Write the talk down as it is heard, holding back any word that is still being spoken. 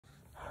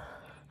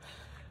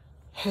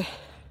Hey,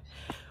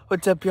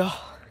 what's up, y'all?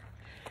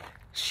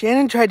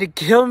 Shannon tried to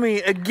kill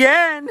me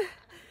again.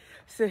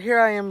 So here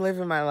I am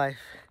living my life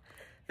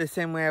the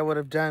same way I would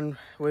have done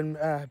when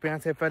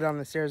Beyonce fell down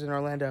the stairs in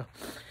Orlando.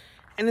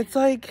 And it's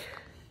like,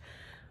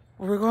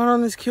 we're going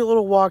on this cute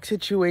little walk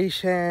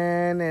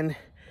situation and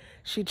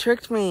she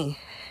tricked me.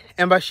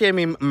 And by she, I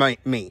mean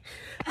me.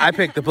 I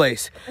picked the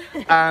place.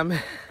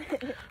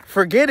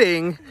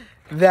 Forgetting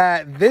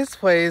that this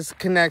place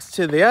connects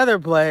to the other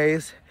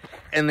place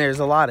and there's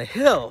a lot of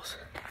hills.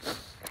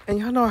 And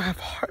y'all know I have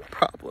heart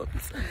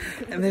problems.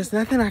 And there's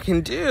nothing I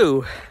can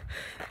do.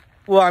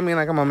 Well, I mean,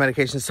 like, I'm on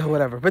medication, so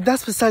whatever. But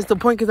that's besides the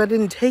point, because I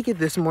didn't take it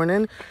this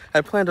morning.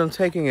 I planned on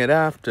taking it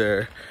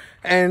after.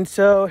 And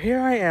so here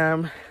I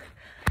am,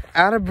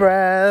 out of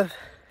breath,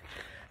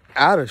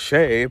 out of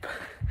shape.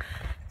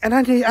 And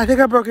I think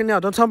I broke a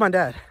nail. Don't tell my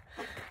dad.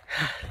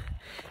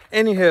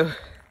 Anywho,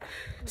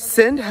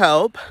 send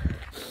help.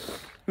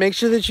 Make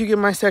sure that you get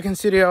my second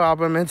studio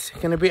album. It's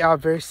going to be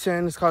out very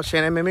soon. It's called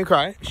Shannon Made Me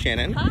Cry.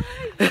 Shannon. Hi.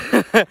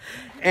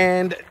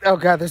 And, oh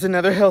God, there's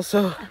another hill,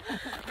 so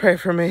pray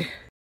for me.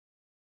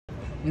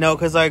 No,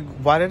 because, like,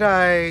 why did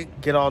I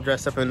get all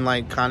dressed up and,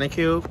 like, kind of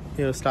cute?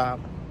 Stop.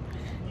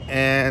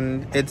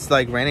 And it's,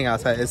 like, raining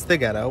outside. It's the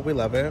ghetto. We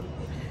love it.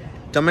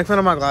 Don't make fun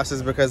of my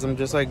glasses because I'm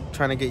just, like,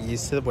 trying to get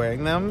used to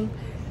wearing them.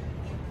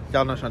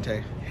 Y'all know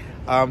Shantae.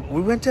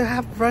 We went to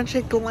have brunch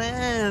at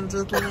Glenn's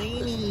with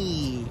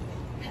Lainey.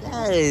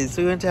 Yes,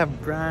 we went to have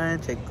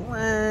brunch at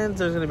Glenn's.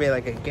 There's going to be,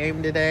 like, a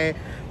game today.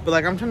 But,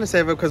 like, I'm trying to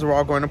save it because we're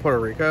all going to Puerto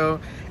Rico.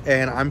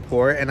 And I'm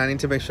poor and I need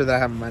to make sure that I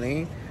have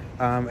money.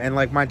 And,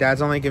 like, my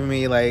dad's only giving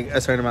me, like, a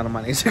certain amount of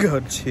money to go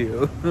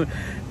to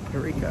Puerto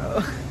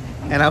Rico.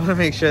 And I want to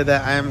make sure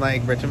that I'm,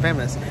 like, rich and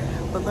famous.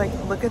 But, like,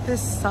 look at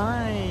this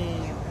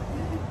sign.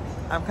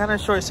 I'm kind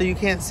of short, so you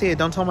can't see it.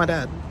 Don't tell my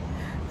dad.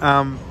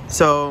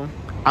 So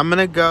I'm going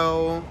to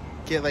go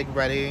get, like,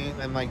 ready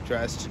and, like,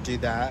 dressed to do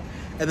that.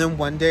 And then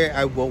one day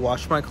I will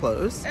wash my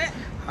clothes.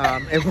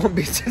 It won't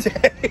be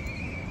today.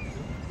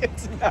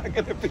 It's not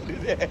going to be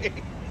today.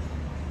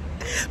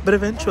 But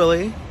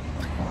eventually.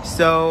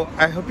 So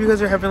I hope you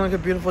guys are having, like, a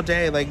beautiful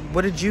day. Like,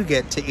 what did you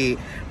get to eat?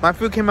 My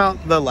food came out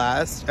the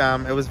last.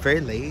 It was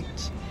very late.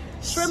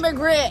 Shrimp and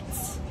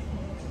grits.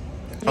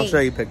 I'll show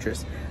you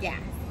pictures. Yeah.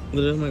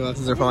 Literally, my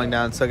glasses are falling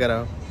down, so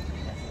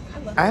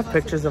I have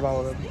pictures of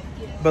all of them.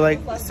 But, like,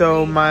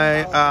 so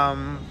my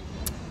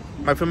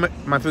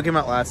food came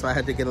out last, so I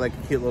had to get, like,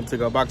 a cute little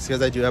to-go box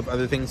because I do have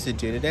other things to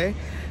do today.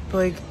 But,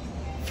 like,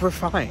 we're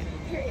fine.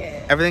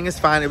 Everything is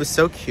fine. It was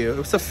so cute. It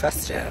was so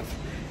festive.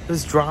 It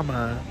was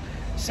drama.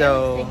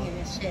 So taking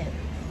a shit.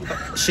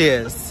 She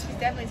is. She's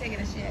definitely taking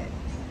a shit.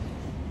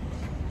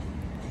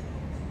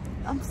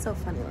 I'm so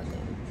funny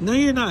looking. No,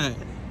 you're not.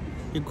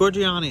 You're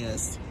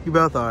gorgeous. You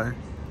both are.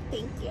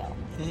 Thank you.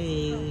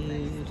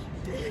 Hey.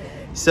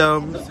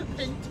 So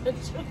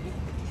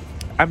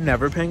I'm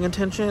never paying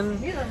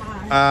attention. Neither am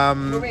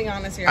I. We're being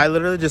honest here. I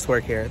literally just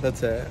work here.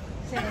 That's it.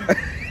 I've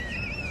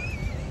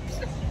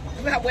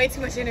got way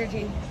too much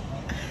energy.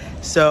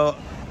 So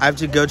I have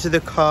to go to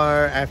the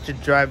car. I have to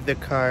drive the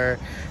car.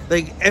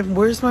 Like, and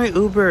where's my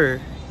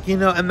Uber? You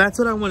know, and that's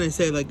what I want to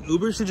say. Like,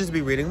 Uber should just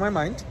be reading my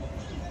mind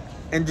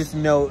and just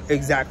know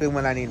exactly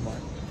when I need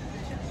one.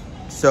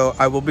 So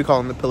I will be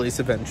calling the police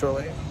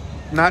eventually.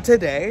 Not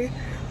today.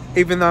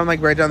 Even though I'm,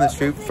 like, right down the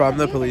street from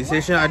the police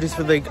station, I just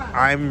feel like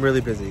I'm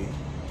really busy.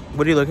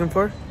 What are you looking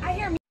for? I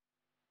hear.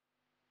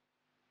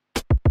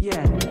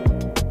 Yeah.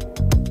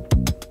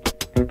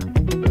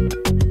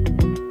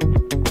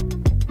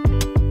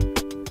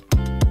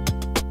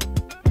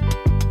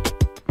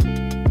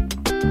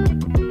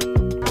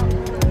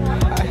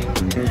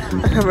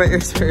 I have my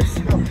ears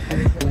first.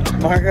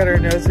 Mark got her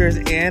nose hairs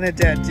and a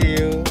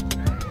tattoo.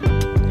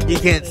 You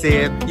can't see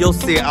it. You'll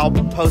see it. I'll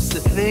post the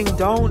thing.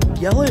 Don't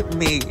yell at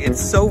me.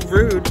 It's so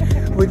rude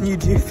when you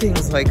do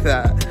things like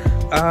that.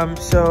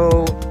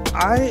 So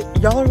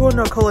y'all are going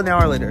to Ocola an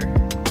hour later.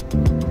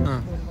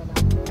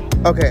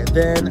 Okay,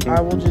 then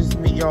I will just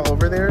meet y'all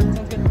over there.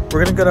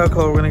 We're gonna go to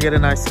Ocola. We're gonna get a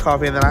nice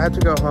coffee, and then I have to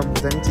go home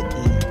because I need to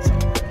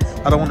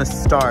eat. I don't want to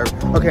starve.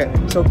 Okay,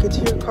 so get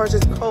to your cars.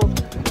 It's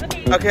cold.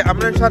 Okay, I'm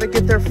gonna try to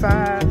get there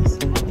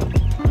fast.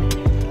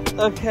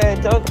 Okay,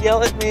 don't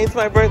yell at me. It's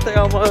my birthday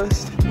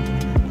almost.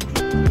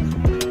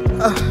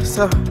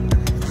 So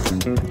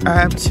I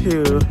have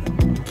to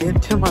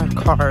get to my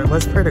car.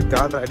 Let's pray to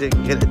God that I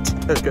didn't get it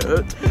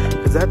ticket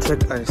because that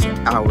took us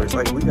hours.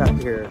 Like, we got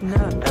here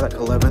at like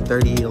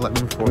 11:30,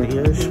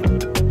 11:40ish,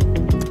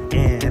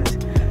 and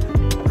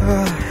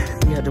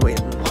we had to wait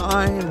in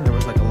line. There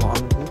was like a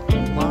long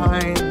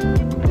line,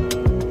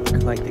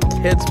 and like the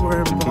kids were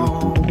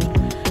involved.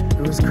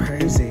 It was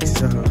crazy.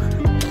 So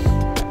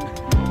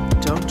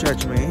don't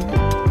judge me.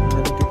 I'm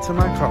gonna get to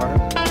my car.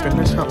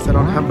 Fingers crossed I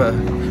don't have a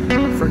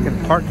freaking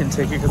parking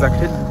ticket because I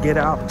couldn't get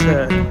out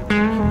to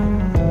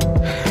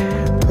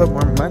put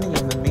more money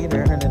in the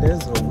meter, and it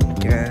is a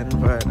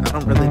weekend, but I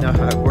don't really know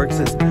how it works.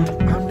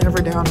 I'm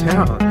never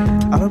downtown.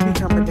 I don't be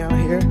coming down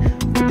here.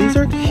 But these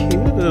are cute.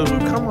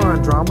 Come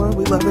on, drama.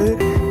 We love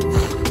it.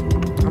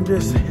 I'm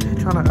just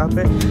trying to up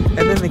it. And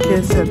then the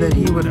kid said that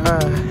he would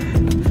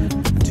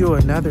do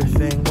another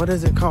thing. What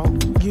is it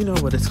called? You know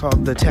what it's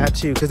called, the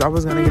tattoo. Because I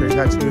was gonna get a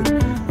tattoo,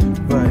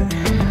 but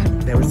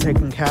they was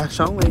taking cash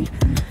only,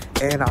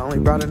 and I only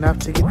brought enough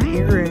to get the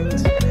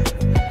earrings.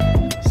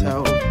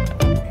 So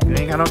you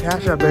ain't got no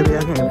cash up, baby.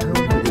 I can't help you.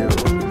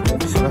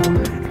 So,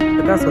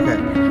 but that's okay.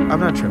 I'm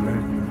not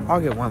tripping. I'll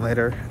get one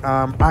later.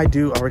 I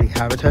do already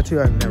have a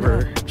tattoo. I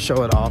never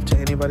show it off to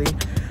anybody,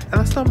 and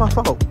that's not my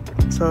fault.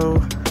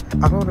 So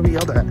I don't want to be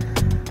yelled at.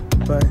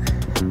 But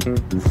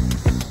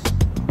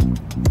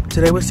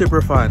today was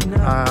super fun.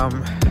 I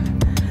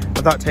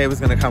thought Tay was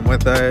gonna come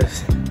with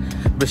us,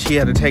 but she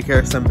had to take care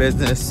of some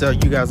business. So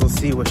you guys will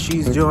see what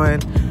she's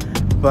doing.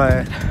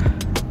 But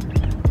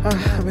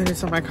I made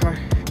it in my car.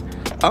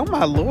 Oh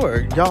my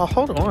Lord, y'all,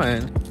 hold on.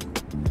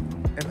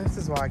 And this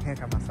is why I can't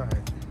come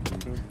outside.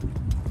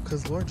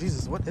 Because Lord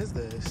Jesus, what is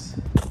this?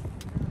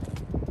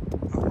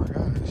 Oh my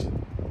gosh.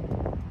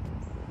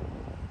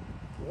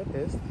 What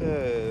is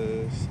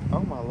this? Oh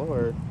my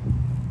Lord.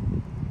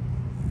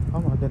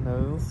 Oh my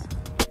goodness.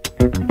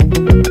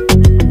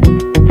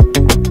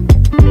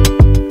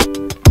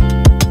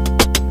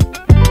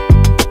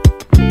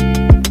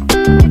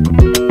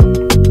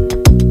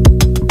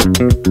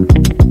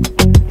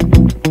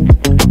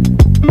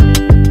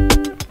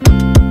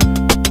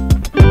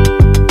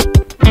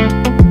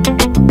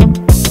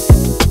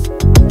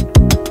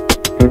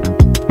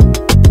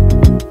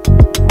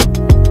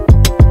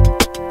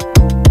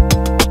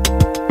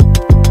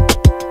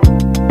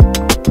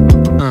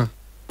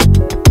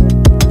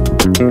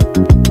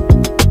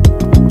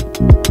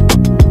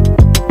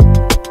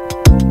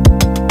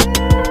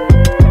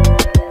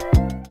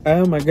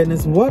 Oh my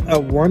goodness, what a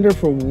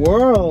wonderful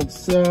world.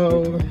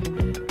 So,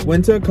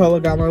 went to a Cola,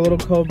 got my little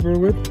cold brew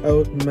with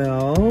oat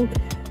milk.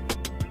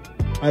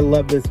 I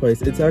love this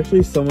place. It's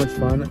actually so much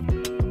fun.